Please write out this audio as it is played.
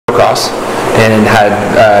motocross and had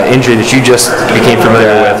injury that you just became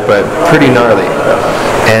familiar with, but pretty gnarly.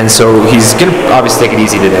 And so he's going to obviously take it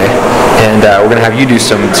easy today, and we're going to have you do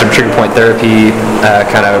some trigger point therapy,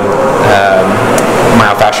 kind of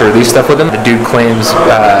myofascial release stuff with him. The dude claims,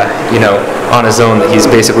 you know, on his own that he's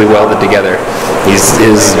basically welded together.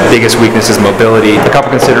 His biggest weakness is mobility. A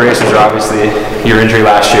couple considerations are obviously your injury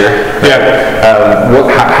last year. Yeah.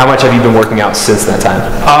 How much have you been working out since that time?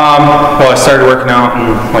 Well, I started working out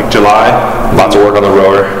in like July. Lots of work on the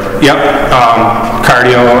rower. Yep.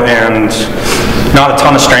 Cardio and not a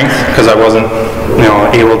ton of strength because I wasn't, you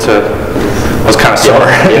know, able to. I was kind of sore.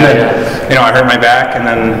 You know, I hurt my back, and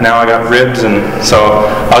then now I got ribs, and so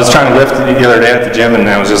I was trying to lift the other day at the gym, and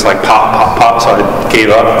I was just like pop, pop, pop, so I gave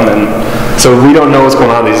up, and then. So we don't know what's going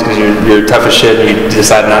on with these because you're tough as shit, and you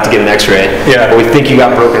decided not to get an X-ray. Yeah. But we think you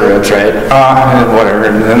got broken ribs, right? Whatever.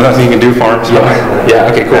 There's nothing you can do for them. So. Yeah.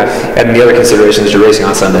 Okay. Cool. And the other consideration is you're racing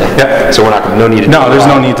on Sunday. Yeah. So we're not no need to. No, there's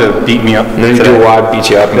no need to beat me up. No need to do a WOD, beat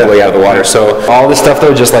you up, and blow you out of the water. So all this stuff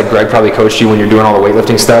though, just like Greg probably coached you when you're doing all the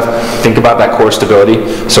weightlifting stuff, think about that core stability.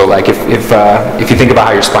 So like if you think about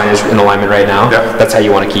how your spine is in alignment right now, that's how you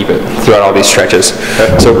want to keep it throughout all these stretches.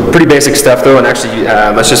 So pretty basic stuff though, and actually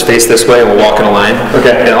let's just face this way and we'll walk in a line.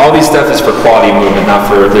 Okay. And all these stuff is for quality movement, not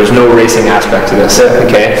for, there's no racing aspect to this.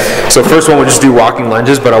 Okay. So first one we'll just do walking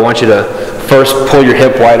lunges, but I want you to first pull your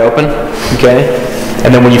hip wide open. Okay.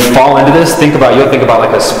 And then when you fall into this, you'll think about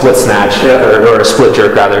like a split snatch, or a split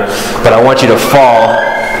jerk rather. But I want you to fall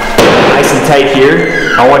nice and tight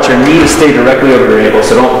here. I want your knee to stay directly over your ankle,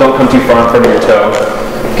 so don't come too far in front of your toe.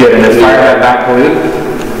 Good, and then fire that back glute.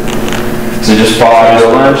 So just fall out into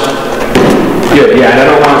a lunge. Good, yeah, and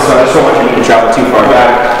I just don't want your knee to travel too far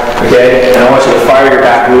back. Okay, and I want you to fire your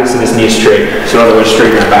back glute so this knee is straight. So in other words,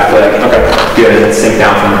 straighten your back leg. Okay, good, and then sink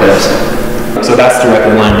down from the hips. So that's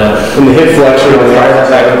directly lined up. In the hip flexion, fire that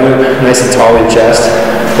back glute, nice and tall in your chest.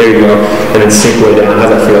 There you go. And then sink way down.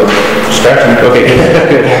 How's that feel? Stretching. Okay,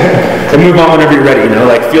 good. And move on whenever you're ready, you know,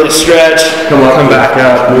 like feel the stretch, come back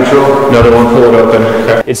up, neutral. Another one, pull it open.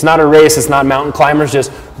 Okay. It's not a race, it's not mountain climbers,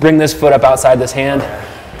 just bring this foot up outside this hand.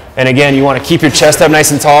 And again, you want to keep your chest up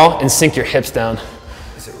nice and tall and sink your hips down.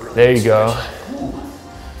 There you go.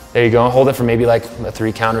 There you go. Hold it for maybe like a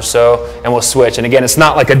 3 count or so, and we'll switch. And again, it's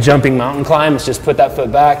not like a jumping mountain climb. It's just put that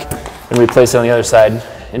foot back and replace it on the other side.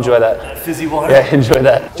 Enjoy that. Fizzy water. Yeah, enjoy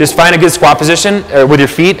that. Just find a good squat position with your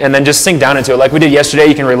feet, and then just sink down into it. Like we did yesterday,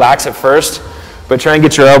 you can relax at first, but try and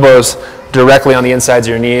get your elbows directly on the insides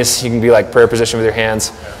of your knees. You can be like prayer position with your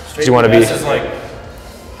hands. Yeah, you want to be. This is like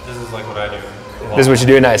what I do. This is what you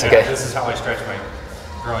do? Nice, okay. This is how I stretch my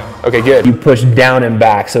groin. Okay, good. You push down and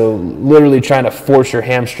back, so literally trying to force your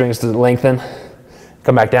hamstrings to lengthen.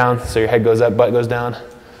 Come back down, so your head goes up, butt goes down.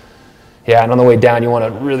 Yeah, and on the way down, you want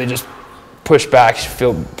to really just push back. You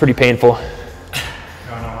feel pretty painful.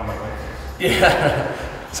 Going on my way.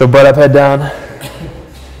 Yeah. So butt up, head down.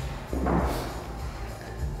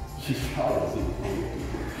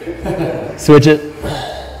 Switch it.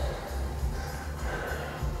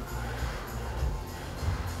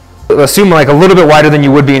 Assume like a little bit wider than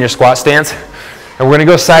you would be in your squat stance, and we're going to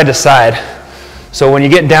go side to side. So when you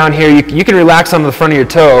get down here, you can relax on the front of your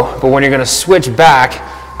toe, but when you're going to switch back,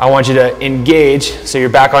 I want you to engage so you're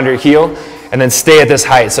back onto your heel, and then stay at this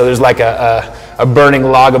height. So there's like a burning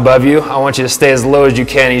log above you. I want you to stay as low as you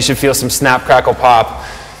can. You should feel some snap, crackle, pop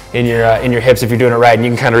in your hips if you're doing it right, and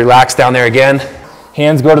you can kind of relax down there again.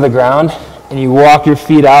 Hands go to the ground, and you walk your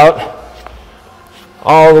feet out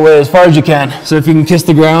all the way as far as you can. So if you can kiss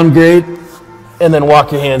the ground, great. And then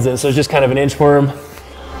walk your hands in. So it's just kind of an inchworm.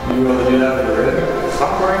 You want to do that for the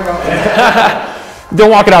Stop worrying about that. Don't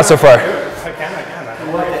walk it out so far. I can.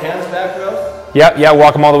 You want the hands back though? Yeah,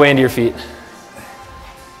 walk them all the way into your feet.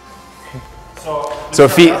 So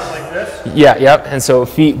feet, like this? Yeah, yep. And so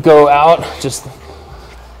feet go out just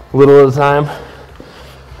a little at a time.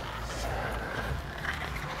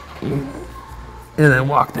 And then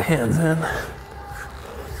walk the hands in.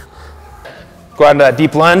 Go out into that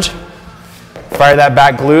deep lunge. Fire that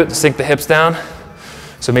back glute, sink the hips down.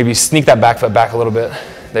 So maybe sneak that back foot back a little bit.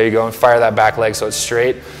 There you go, and fire that back leg so it's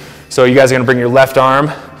straight. So you guys are gonna bring your left arm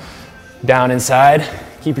down inside.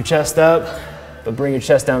 Keep your chest up, but bring your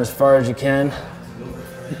chest down as far as you can.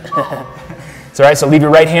 It's all right, so leave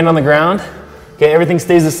your right hand on the ground. Okay, everything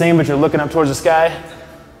stays the same, but you're looking up towards the sky.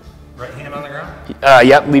 Right hand on the ground?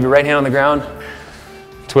 Yep, leave your right hand on the ground.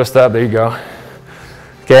 Twist up, there you go.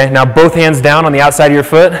 Okay, now both hands down on the outside of your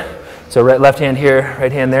foot. So left hand here,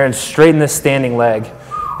 right hand there, and straighten this standing leg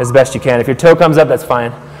as best you can. If your toe comes up, that's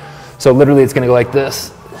fine. So literally it's gonna go like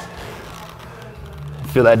this.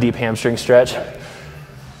 Feel that deep hamstring stretch.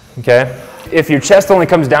 Okay, if your chest only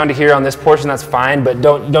comes down to here on this portion, that's fine, but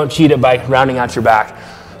don't cheat it by rounding out your back.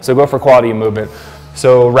 So go for quality of movement.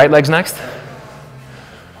 So right leg's next.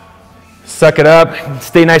 Suck it up,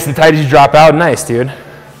 stay nice and tight as you drop out. Nice, dude.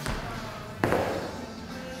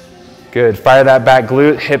 Good, fire that back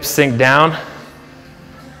glute, hips sink down.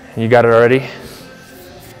 You got it already.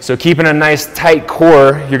 So keeping a nice tight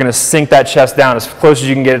core, you're gonna sink that chest down as close as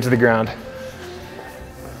you can get it to the ground.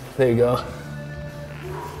 There you go.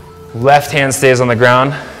 Left hand stays on the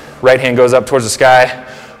ground, right hand goes up towards the sky.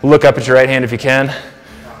 Look up at your right hand if you can.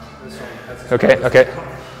 Okay, okay.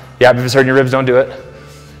 Yeah, if it's hurting your ribs, don't do it.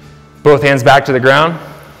 Both hands back to the ground.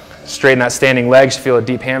 Straighten that standing leg, feel a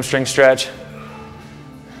deep hamstring stretch.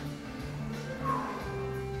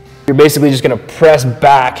 You're basically just gonna press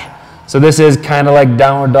back. So this is kind of like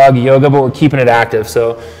downward dog yoga, but we're keeping it active.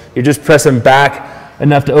 So you're just pressing back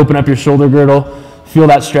enough to open up your shoulder girdle, feel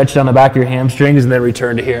that stretch down the back of your hamstrings, and then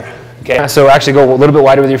return to here. Okay, so actually go a little bit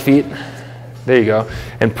wider with your feet. There you go.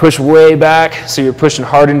 And push way back, so you're pushing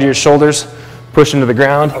hard into your shoulders, push into the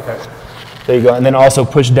ground. Okay. There you go, and then also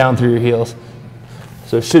push down through your heels.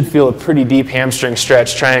 So it should feel a pretty deep hamstring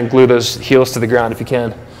stretch. Try and glue those heels to the ground if you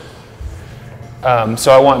can.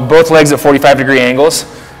 So I want both legs at 45-degree angles.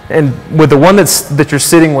 And with the one that you're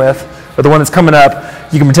sitting with, or the one that's coming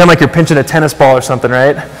up, you can pretend like you're pinching a tennis ball or something,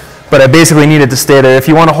 right? But I basically need it to stay there. If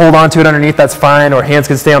you want to hold on to it underneath, that's fine, or hands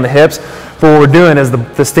can stay on the hips. But what we're doing is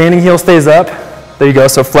the standing heel stays up. There you go,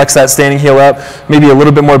 so flex that standing heel up. Maybe a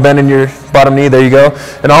little bit more bend in your bottom knee, there you go.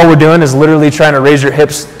 And all we're doing is literally trying to raise your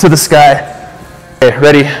hips to the sky. Okay,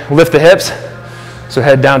 ready, lift the hips. So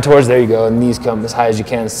head down towards, there you go, and knees come as high as you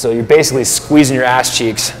can. So you're basically squeezing your ass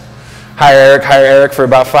cheeks. Higher Eric for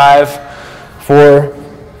about 5, 4,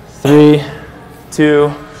 3, 2,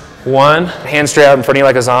 1. Hands straight out in front of you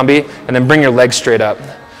like a zombie, and then bring your legs straight up.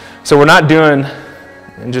 So we're not doing,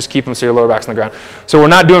 and just keep them so your lower back's on the ground. So we're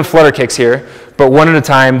not doing flutter kicks here, but one at a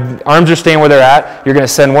time. Arms are staying where they're at. You're gonna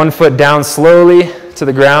send one foot down slowly to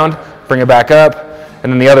the ground, bring it back up,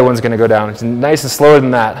 and then the other one's gonna go down. It's nice and slower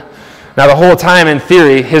than that. Now the whole time, in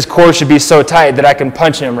theory, his core should be so tight that I can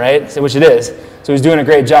punch him, right? Which it is. So he's doing a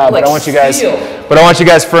great job. But I want you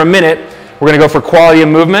guys for a minute, we're gonna go for quality of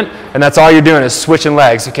movement, and that's all you're doing is switching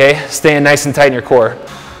legs, okay? Staying nice and tight in your core.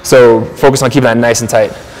 So focus on keeping that nice and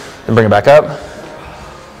tight. And bring it back up.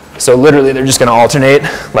 So literally they're just gonna alternate.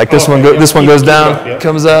 Like this one goes down,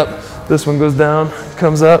 comes up, this one goes down,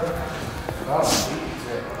 comes up.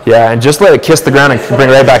 Yeah, and just let it kiss the ground and bring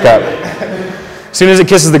it right back up. As soon as it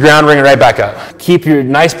kisses the ground, bring it right back up. Keep your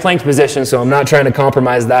nice plank position, so I'm not trying to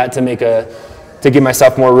compromise that to give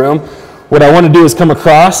myself more room. What I want to do is come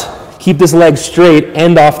across, keep this leg straight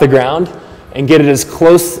and off the ground, and get it as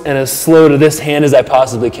close and as slow to this hand as I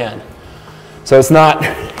possibly can. So it's not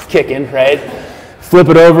kicking, right? Flip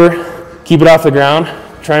it over, keep it off the ground,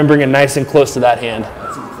 try and bring it nice and close to that hand.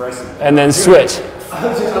 That's impressive. And then switch.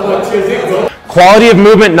 Quality of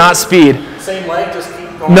movement, not speed. Same leg, just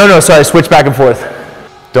keep going. No, sorry, switch back and forth.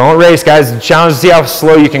 Don't race, guys. Challenge to see how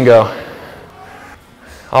slow you can go.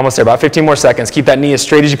 Almost there, about 15 more seconds. Keep that knee as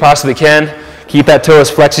straight as you possibly can. Keep that toe as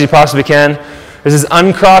flexed as you possibly can. This is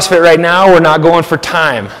uncrossfit right now. We're not going for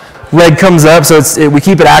time. Leg comes up, so we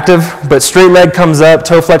keep it active, but straight leg comes up,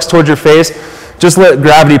 toe flex towards your face. Just let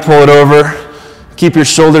gravity pull it over. Keep your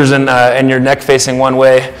shoulders and your neck facing one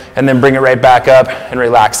way, and then bring it right back up and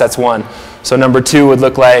relax. That's one. So number 2 would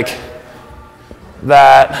look like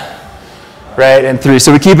that, right? And 3.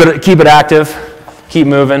 So we keep it active, keep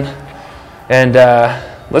moving, and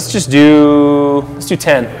let's do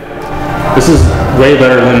 10. This is way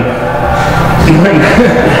better than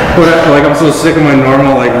like I'm so sick of my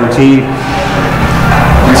normal routine.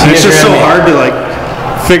 It's just so hard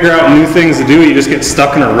to figure out new things to do. You just get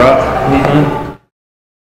stuck in a rut.